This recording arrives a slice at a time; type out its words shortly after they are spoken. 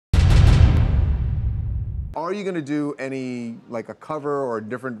Are you going to do any, like a cover or a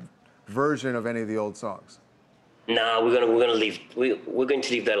different version of any of the old songs? Nah, we're gonna leave. We're going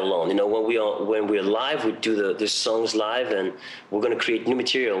to leave that alone. You know, when we're live, we do the songs live, and we're gonna create new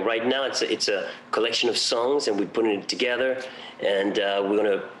material. Right now, it's a collection of songs, and we're putting it together, and we're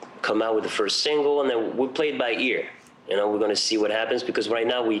gonna come out with the first single, and then we'll play it by ear. You know, we're gonna see what happens, because right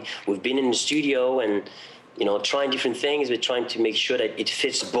now we've been in the studio and, you know, trying different things. We're trying to make sure that it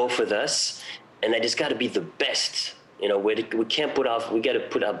fits both of us, and that it's got to be the best. You know, we can't put off. We got to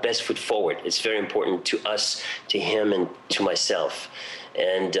put our best foot forward. It's very important to us, to him, and to myself.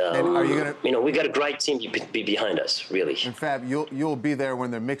 And are you gonna? You know, we got a great team be behind us, really. And Fab, you'll be there when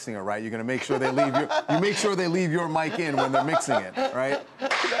they're mixing it, right? You're gonna make sure they leave you make sure they leave your mic in when they're mixing it, right?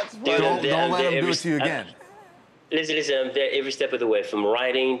 That's don't let them do it to you again. Listen, I'm there every step of the way, from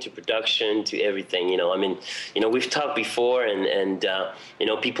writing to production to everything. You know, I mean, you know, we've talked before, and you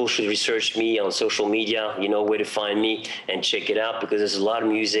know, people should research me on social media. You know where to find me and check it out, because there's a lot of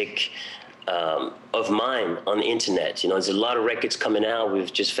music of mine on the internet. You know, there's a lot of records coming out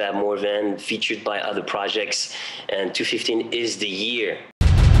with just Fab Morvan, featured by other projects, and 2015 is the year